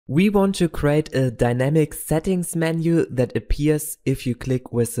We want to create a dynamic settings menu that appears if you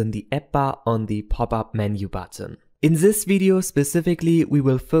click within the app bar on the pop-up menu button. In this video specifically, we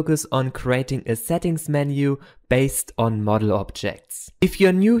will focus on creating a settings menu based on model objects. If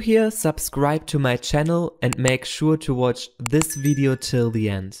you're new here, subscribe to my channel and make sure to watch this video till the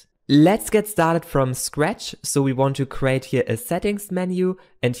end. Let's get started from scratch. So we want to create here a settings menu,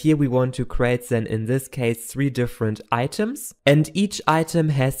 and here we want to create then in this case 3 different items, and each item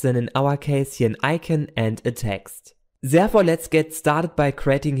has then in our case here an icon and a text. Therefore, let's get started by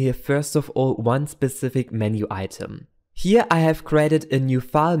creating here first of all one specific menu item. Here I have created a new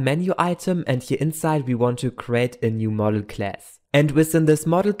file menu item, and here inside we want to create a new model class. And within this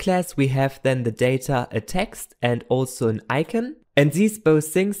model class we have then the data, a text and also an icon. And these both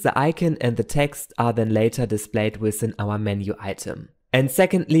things, the icon and the text, are then later displayed within our menu item. And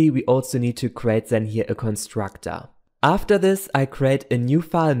secondly, we also need to create then here a constructor. After this, I create a new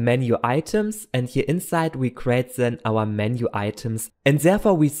file menu items, and here inside we create then our menu items, and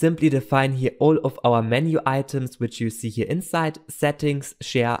therefore we simply define here all of our menu items which you see here inside: settings,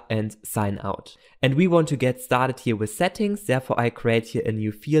 share and sign out. And we want to get started here with settings, therefore I create here a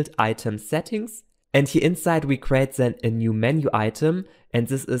new field, item settings. And here inside we create then a new menu item, and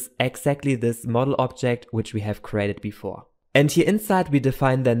this is exactly this model object which we have created before. And here inside we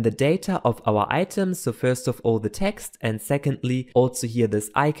define then the data of our items, so first of all the text, and secondly also here this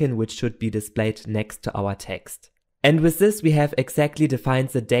icon which should be displayed next to our text. And with this we have exactly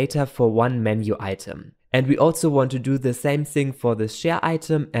defined the data for one menu item. And we also want to do the same thing for the share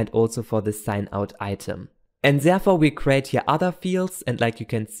item and also for the sign out item. And therefore we create here other fields, and like you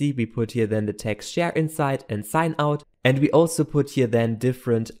can see we put here then the text share inside and sign out, and we also put here then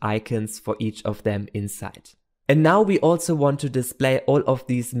different icons for each of them inside. And now we also want to display all of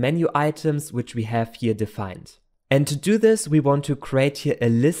these menu items which we have here defined. And to do this we want to create here a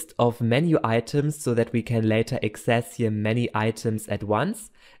list of menu items so that we can later access here many items at once,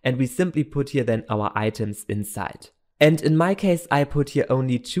 and we simply put here then our items inside. And in my case I put here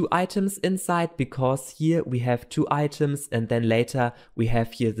only 2 items inside, because here we have 2 items and then later we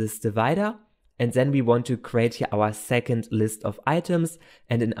have here this divider, and then we want to create here our second list of items,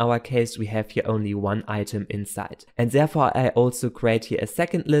 and in our case we have here only 1 item inside. And therefore I also create here a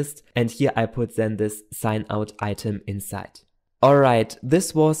second list, and here I put then this sign out item inside. Alright,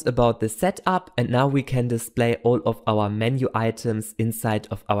 this was about the setup, and now we can display all of our menu items inside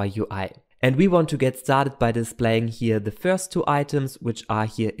of our UI. And we want to get started by displaying here the first 2 items which are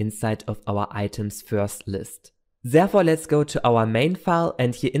here inside of our items first list. Therefore let's go to our main file,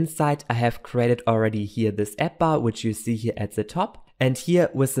 and here inside I have created already here this app bar which you see here at the top. And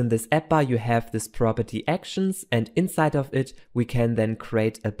here within this app bar you have this property actions, and inside of it we can then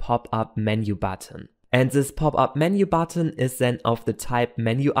create a pop-up menu button. And this pop-up menu button is then of the type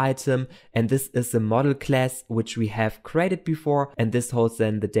menu item, and this is a model class which we have created before, and this holds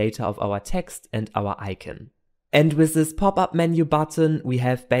then the data of our text and our icon. And with this pop-up menu button we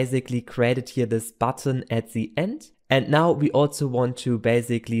have basically created here this button at the end, and now we also want to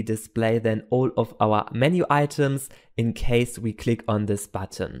basically display then all of our menu items in case we click on this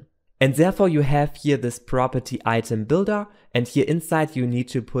button. And therefore you have here this property item builder, and here inside you need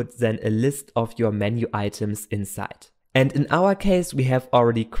to put then a list of your menu items inside. And in our case we have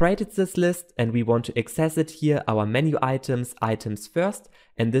already created this list, and we want to access it here, our menu items, items first,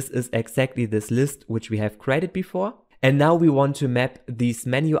 and this is exactly this list which we have created before. And now we want to map these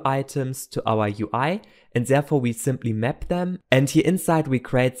menu items to our UI, and therefore we simply map them, and here inside we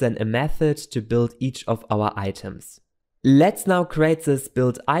create then a method to build each of our items. Let's now create this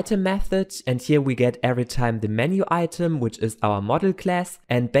build item method, and here we get every time the menu item, which is our model class,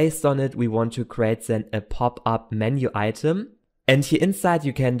 and based on it we want to create then a pop-up menu item. And here inside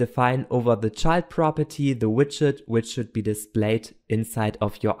you can define over the child property the widget which should be displayed inside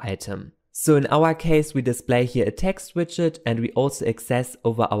of your item. So in our case we display here a text widget, and we also access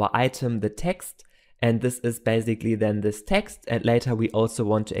over our item the text, and this is basically then this text, and later we also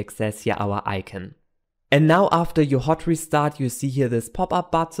want to access here our icon. And now after your hot restart you see here this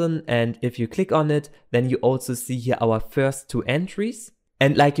pop-up button, and if you click on it then you also see here our first 2 entries.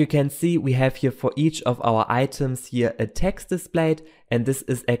 And like you can see we have here for each of our items here a text displayed, and this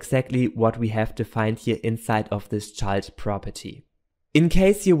is exactly what we have defined here inside of this child property. In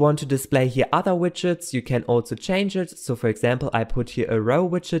case you want to display here other widgets, you can also change it. So for example, I put here a row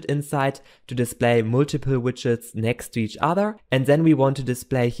widget inside to display multiple widgets next to each other. And then we want to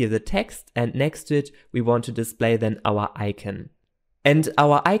display here the text, and next to it we want to display then our icon. And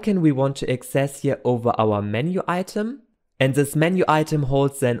our icon we want to access here over our menu item. And this menu item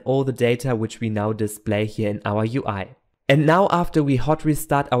holds then all the data which we now display here in our UI. And now after we hot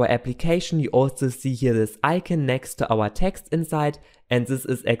restart our application, you also see here this icon next to our text inside, and this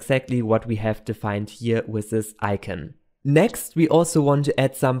is exactly what we have defined here with this icon. Next, we also want to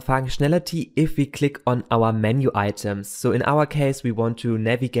add some functionality if we click on our menu items. So in our case, we want to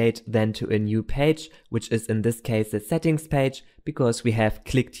navigate then to a new page, which is in this case the settings page, because we have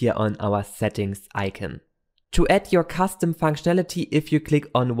clicked here on our settings icon. To add your custom functionality, if you click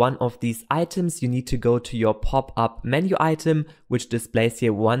on one of these items, you need to go to your pop-up menu item, which displays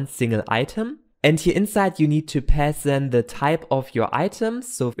here one single item. And here inside you need to pass then the type of your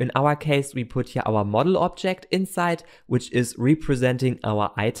items. So in our case, we put here our model object inside, which is representing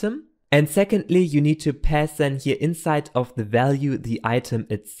our item. And secondly, you need to pass then here inside of the value the item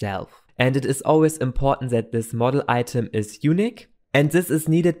itself. And it is always important that this model item is unique. And this is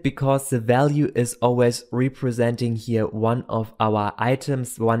needed because the value is always representing here one of our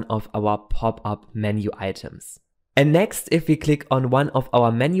items, one of our pop-up menu items. And next, if we click on one of our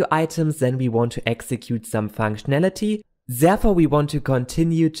menu items, then we want to execute some functionality. Therefore, we want to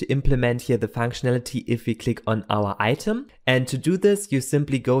continue to implement here the functionality if we click on our item. And to do this, you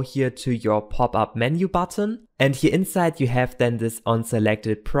simply go here to your pop-up menu button. And here inside you have then this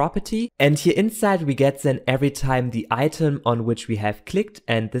onSelected property. And here inside we get then every time the item on which we have clicked,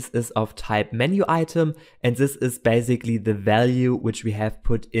 and this is of type menu item. And this is basically the value which we have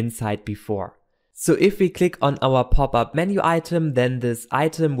put inside before. So if we click on our pop-up menu item, then this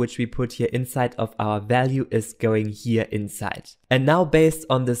item which we put here inside of our value is going here inside. And now based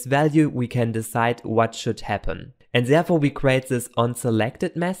on this value, we can decide what should happen. And therefore we create this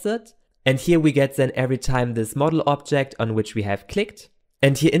onSelected method. And here we get then every time this model object on which we have clicked.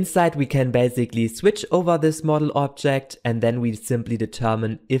 And here inside we can basically switch over this model object, and then we simply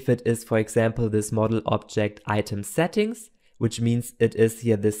determine if it is, for example, this model object item settings, which means it is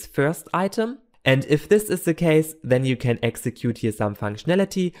here this first item. And if this is the case, then you can execute here some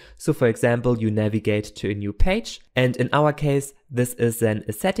functionality. So for example, you navigate to a new page. And in our case, this is then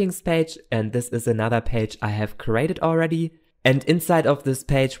a settings page. And this is another page I have created already. And inside of this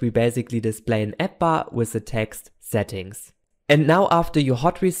page, we basically display an app bar with the text settings. And now after you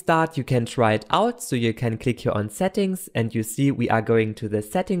hot restart, you can try it out. So you can click here on settings and you see we are going to the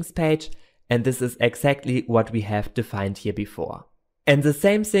settings page. And this is exactly what we have defined here before. And the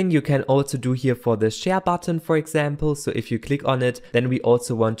same thing you can also do here for the share button, for example. So if you click on it, then we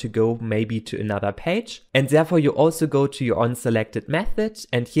also want to go maybe to another page. And therefore you also go to your onSelected method.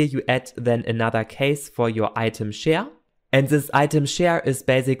 And here you add then another case for your item share. And this item share is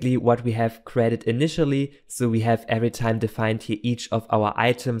basically what we have created initially. So we have every time defined here each of our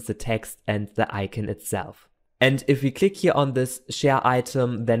items, the text and the icon itself. And if we click here on this share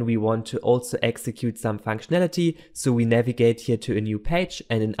item, then we want to also execute some functionality. So we navigate here to a new page.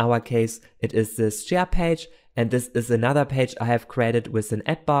 And in our case, it is this share page. And this is another page I have created with an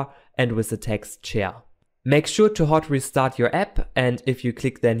app bar and with the text share. Make sure to hot restart your app. And if you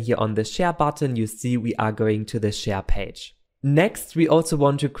click then here on the share button, you see we are going to the share page. Next, we also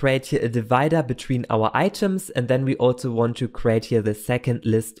want to create here a divider between our items, and then we also want to create here the second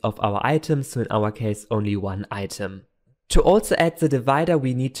list of our items, so in our case only one item. To also add the divider,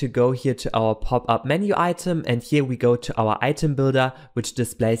 we need to go here to our pop-up menu item, and here we go to our item builder, which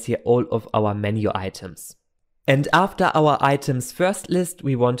displays here all of our menu items. And after our items first list,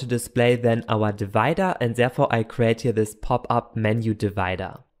 we want to display then our divider, and therefore I create here this pop-up menu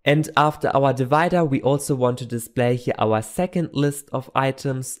divider. And after our divider, we also want to display here our second list of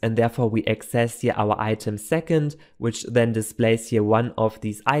items, and therefore we access here our item second, which then displays here one of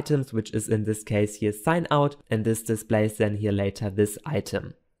these items, which is in this case here sign out, and this displays then here later this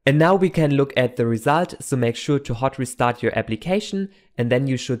item. And now we can look at the result, so make sure to hot restart your application, and then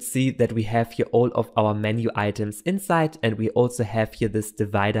you should see that we have here all of our menu items inside, and we also have here this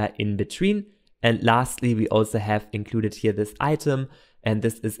divider in between. And lastly, we also have included here this item, and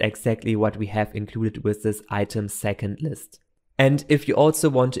this is exactly what we have included with this item second list. And if you also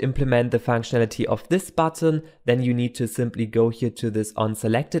want to implement the functionality of this button, then you need to simply go here to this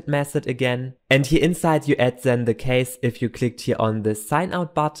onSelected method again. And here inside you add then the case if you clicked here on the sign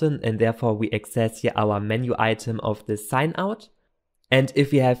out button, and therefore we access here our menu item of the sign out. And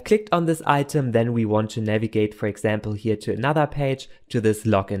if we have clicked on this item, then we want to navigate, for example, here to another page, to this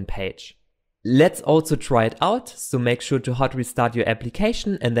login page. Let's also try it out, so make sure to hot restart your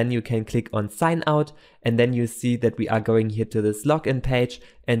application, and then you can click on sign out, and then you see that we are going here to this login page,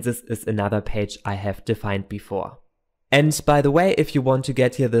 and this is another page I have defined before. And by the way, if you want to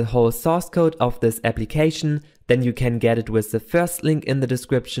get here the whole source code of this application, then you can get it with the first link in the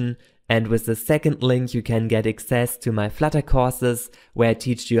description. And with the second link, you can get access to my Flutter courses, where I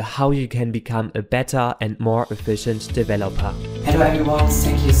teach you how you can become a better and more efficient developer. Hello everyone,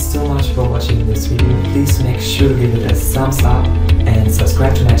 thank you so much for watching this video. Please make sure to give it a thumbs up and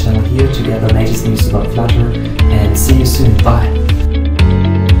subscribe to my channel here to get the latest news about Flutter. And see you soon. Bye.